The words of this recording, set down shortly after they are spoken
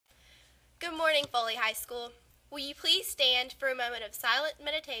Good morning, Foley High School. Will you please stand for a moment of silent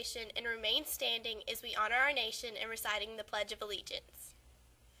meditation and remain standing as we honor our nation in reciting the Pledge of Allegiance.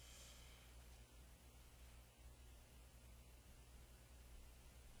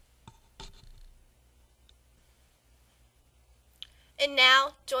 And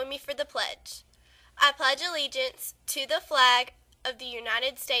now, join me for the pledge. I pledge allegiance to the flag of the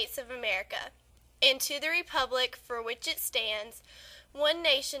United States of America and to the republic for which it stands, one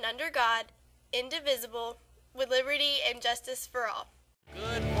nation under God, indivisible, with liberty and justice for all.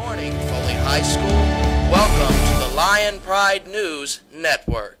 Good morning, Foley High School. Welcome to the Lion Pride News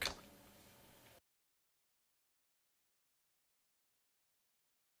Network.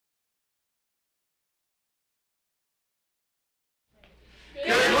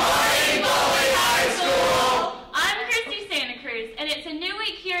 Good morning, Foley High School! I'm Christy Santa Cruz, and it's a new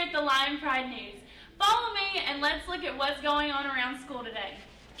week here at the Lion Pride News. Follow me and let's look at what's going on around school today.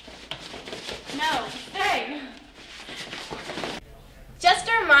 No, stay! Just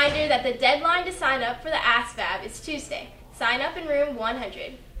a reminder that the deadline to sign up for the ASVAB is Tuesday. Sign up in room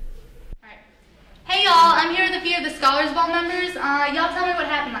 100. Hey y'all, I'm here with a few of the Scholars Ball members. Y'all tell me what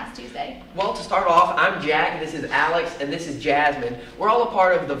happened last Tuesday. Well, to start off, I'm Jack, this is Alex, and this is Jasmine. We're all a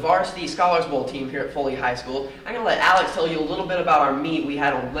part of the varsity Scholars Bowl team here at Foley High School. I'm going to let Alex tell you a little bit about our meet we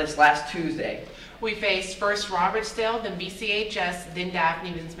had on this last Tuesday. We faced first Robertsdale, then BCHS, then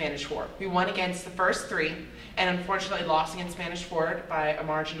Daphne, then Spanish Fort. We won against the first three, and unfortunately lost against Spanish Fort by a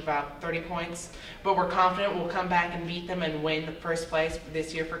margin of about 30 points. But we're confident we'll come back and beat them and win the first place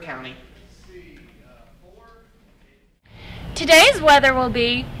this year for county. Today's weather will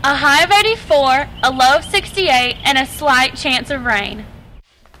be a high of 84, a low of 68, and a slight chance of rain.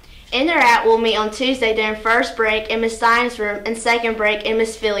 Interact will meet on Tuesday during first break in Miss Stein's room and second break in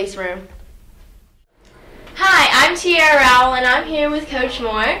Miss Philly's room. Hi, I'm Tiara Rowell, and I'm here with Coach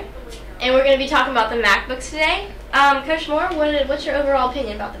Moore, and we're going to be talking about the MacBooks today. Coach Moore, what's your overall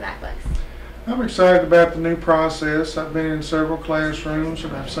opinion about the MacBooks? I'm excited about the new process. I've been in several classrooms,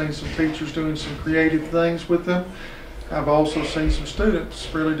 and I've seen some teachers doing some creative things with them. I've also seen some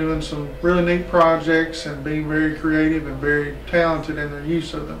students really doing some really neat projects and being very creative and very talented in their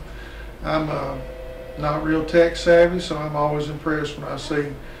use of them. I'm not real tech savvy, so I'm always impressed when I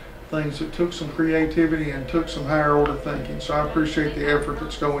see things that took some creativity and took some higher order thinking. So I appreciate the effort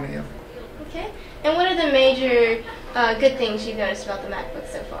that's going in. Okay. And what are the major good things you've noticed about the MacBook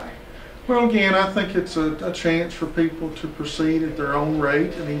so far? Well, again, I think it's a chance for people to proceed at their own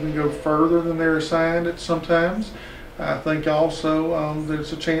rate and even go further than they're assigned at sometimes. I think also that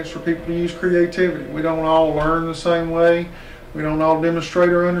it's a chance for people to use creativity. We don't all learn the same way. We don't all demonstrate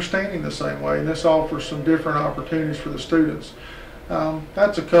our understanding the same way, and this offers some different opportunities for the students.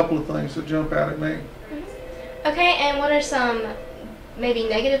 That's a couple of things that jump out at me. Okay, and what are some maybe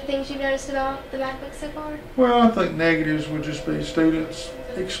negative things you've noticed about the MacBook so far? Well, I think negatives would just be students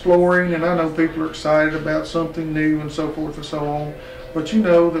exploring, and I know people are excited about something new and so forth and so on. But you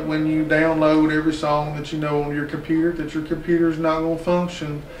know that when you download every song that you know on your computer, that your computer is not going to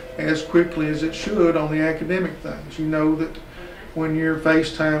function as quickly as it should on the academic things. You know that when you're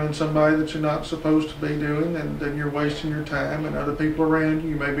FaceTiming somebody that you're not supposed to be doing, and then you're wasting your time, and other people around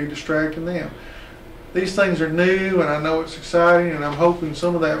you may be distracting them. These things are new, and I know it's exciting, and I'm hoping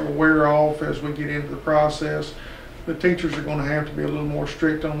some of that will wear off as we get into the process. The teachers are going to have to be a little more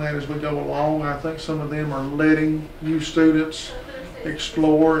strict on that as we go along. I think some of them are letting you students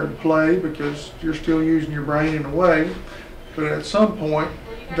explore and play because you're still using your brain in a way, but at some point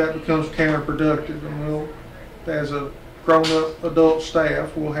that becomes counterproductive, and we'll, as a grown-up adult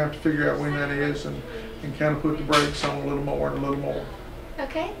staff, we'll have to figure out when that is and kind of put the brakes on a little more and a little more.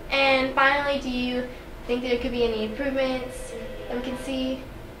 Okay, and finally, do you think there could be any improvements that we can see?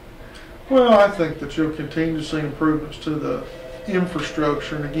 Well, I think that you'll continue to see improvements to the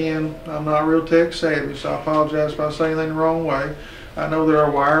infrastructure, and again, I'm not real tech savvy, so I apologize if I say anything the wrong way. I know that our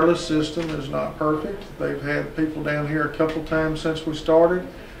wireless system is not perfect. They've had people down here a couple times since we started.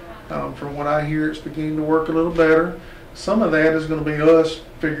 From what I hear, it's beginning to work a little better. Some of that is going to be us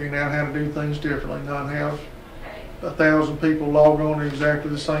figuring out how to do things differently, not have 1,000 people log on at exactly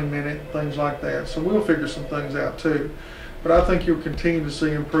the same minute, things like that. So we'll figure some things out too. But I think you'll continue to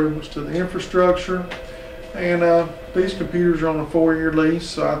see improvements to the infrastructure. And these computers are on a 4-year lease,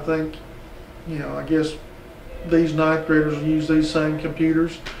 so I think, I guess these 9th graders will use these same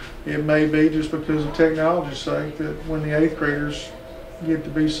computers. It may be just because of technology's sake that when the 8th graders get to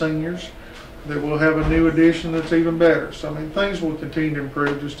be seniors, that we'll have a new edition that's even better. So, I mean, things will continue to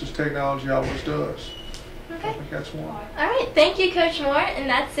improve just as technology always does. Okay. I think that's one. All right, thank you, Coach Moore, and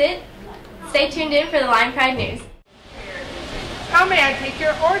that's it. Stay tuned in for the Lion Pride News. How may I take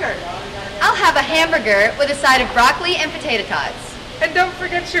your order? I'll have a hamburger with a side of broccoli and potato tots. And don't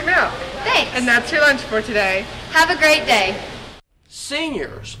forget your milk. Thanks. And that's your lunch for today. Have a great day.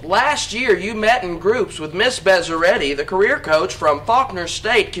 Seniors, last year you met in groups with Miss Bezzaretti, the career coach from Faulkner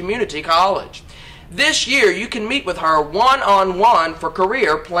State Community College. This year you can meet with her one-on-one for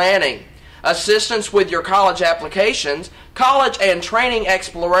career planning, assistance with your college applications, college and training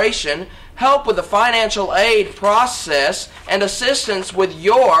exploration, help with the financial aid process, and assistance with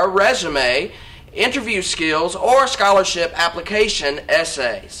your resume, interview skills, or scholarship application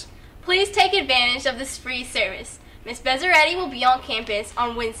essays. Please take advantage of this free service. Ms. Bezzaretti will be on campus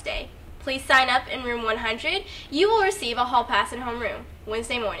on Wednesday. Please sign up in room 100. You will receive a hall pass and homeroom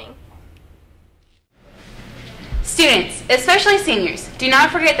Wednesday morning. Students, especially seniors, do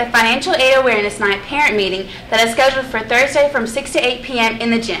not forget the Financial Aid Awareness Night parent meeting that is scheduled for Thursday from 6 to 8 p.m. in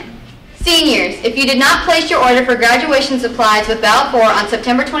the gym. Seniors, if you did not place your order for graduation supplies with Balfour on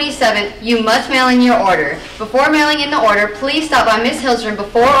September 27th, you must mail in your order. Before mailing in the order, please stop by Ms. Hill's room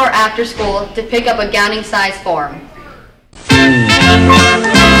before or after school to pick up a gowning size form.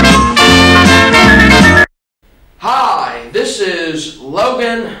 Hi, this is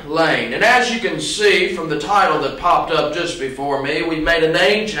Logan Lane, and as you can see from the title that popped up just before me, we've made a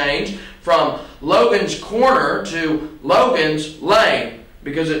name change from Logan's Corner to Logan's Lane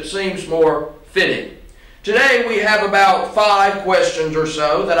because it seems more fitting. Today we have about 5 questions or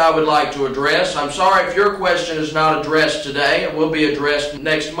so that I would like to address. I'm sorry if your question is not addressed today. It will be addressed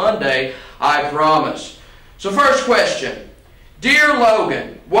next Monday, I promise. So first question. Dear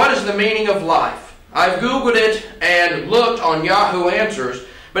Logan, what is the meaning of life? I've Googled it and looked on Yahoo Answers,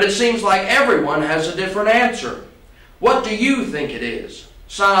 but it seems like everyone has a different answer. What do you think it is?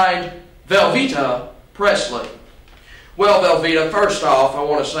 Signed, Velveeta Presley. Well, Velveeta, first off, I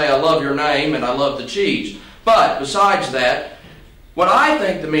want to say I love your name and I love the cheese. But besides that, what I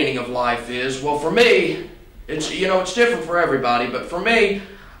think the meaning of life is, well, for me, it's different for everybody, but for me,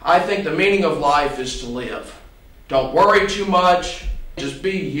 I think the meaning of life is to live. Don't worry too much, just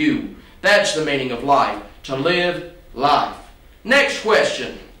be you. That's the meaning of life, to live life. Next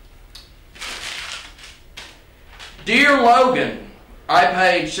question. Dear Logan, I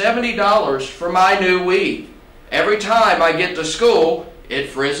paid $70 for my new weave. Every time I get to school, it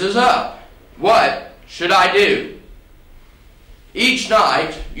frizzes up. What should I do? Each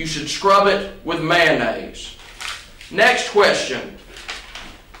night, you should scrub it with mayonnaise. Next question.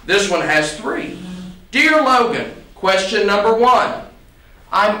 This one has 3. Dear Logan, question number 1.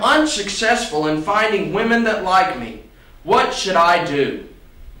 I'm unsuccessful in finding women that like me. What should I do?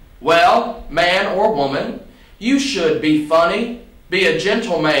 Well, man or woman, you should be funny, be a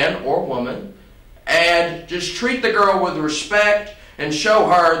gentleman or woman, and just treat the girl with respect and show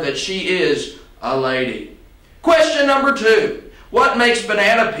her that she is a lady. Question number 2. What makes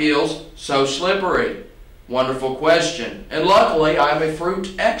banana peels so slippery? Wonderful question. And luckily, I'm a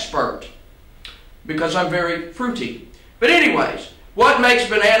fruit expert because I'm very fruity. But anyways, what makes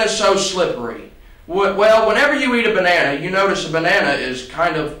bananas so slippery? Well, whenever you eat a banana, you notice a banana is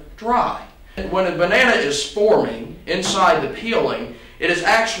kind of dry. When a banana is forming inside the peeling, it is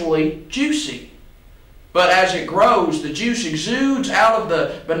actually juicy. But as it grows, the juice exudes out of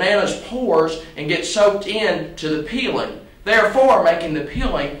the banana's pores and gets soaked into the peeling, therefore making the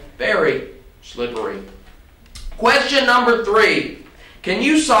peeling very slippery. Question number 3. Can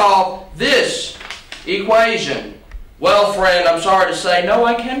you solve this equation? Well, friend, I'm sorry to say, no,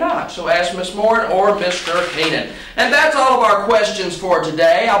 I cannot. So ask Miss Moore or Mr. Keenan. And that's all of our questions for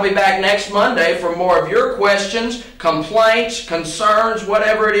today. I'll be back next Monday for more of your questions, complaints, concerns,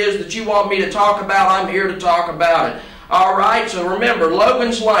 whatever it is that you want me to talk about, I'm here to talk about it. All right, so remember,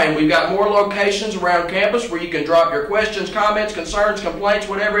 Logan's Lane, we've got more locations around campus where you can drop your questions, comments, concerns, complaints,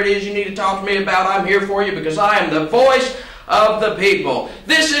 whatever it is you need to talk to me about. I'm here for you because I am the voice of the people.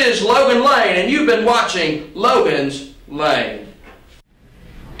 This is Logan Lane, and you've been watching Logan's Lane.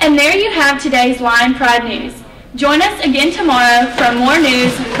 And there you have today's Lion Pride News. Join us again tomorrow for more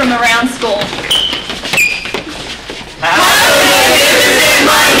news from around school.